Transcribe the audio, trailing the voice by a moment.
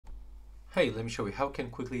Hey, let me show you how you can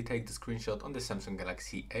quickly take the screenshot on the Samsung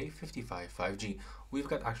Galaxy A55 5G. We've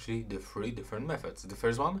got actually the three different methods. The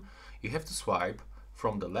first one, you have to swipe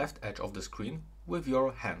from the left edge of the screen with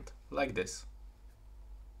your hand, like this.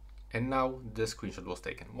 And now the screenshot was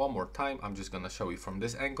taken. One more time, I'm just gonna show you from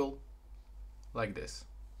this angle, like this.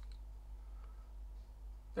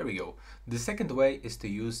 There we go. The second way is to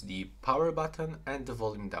use the power button and the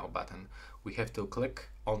volume down button. We have to click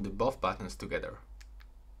on the both buttons together,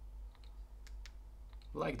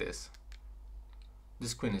 like this. The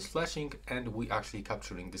screen is flashing and we actually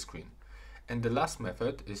capturing the screen. And the last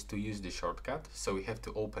method is to use the shortcut. So we have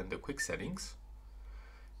to open the quick settings,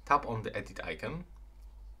 tap on the edit icon,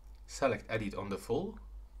 select edit on the full,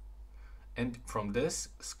 and from this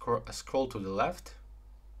scroll to the left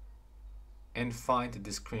and find the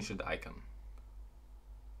screenshot icon.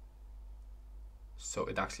 So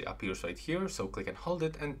it actually appears right here, so click and hold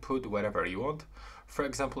it and put wherever you want. For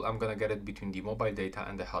example, I'm gonna get it between the mobile data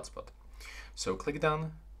and the hotspot. So click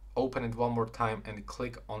done, open it one more time and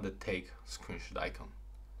click on the take screenshot icon.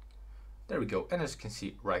 There we go, and as you can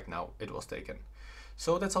see right now it was taken.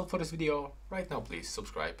 So that's all for this video. Right now please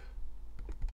subscribe.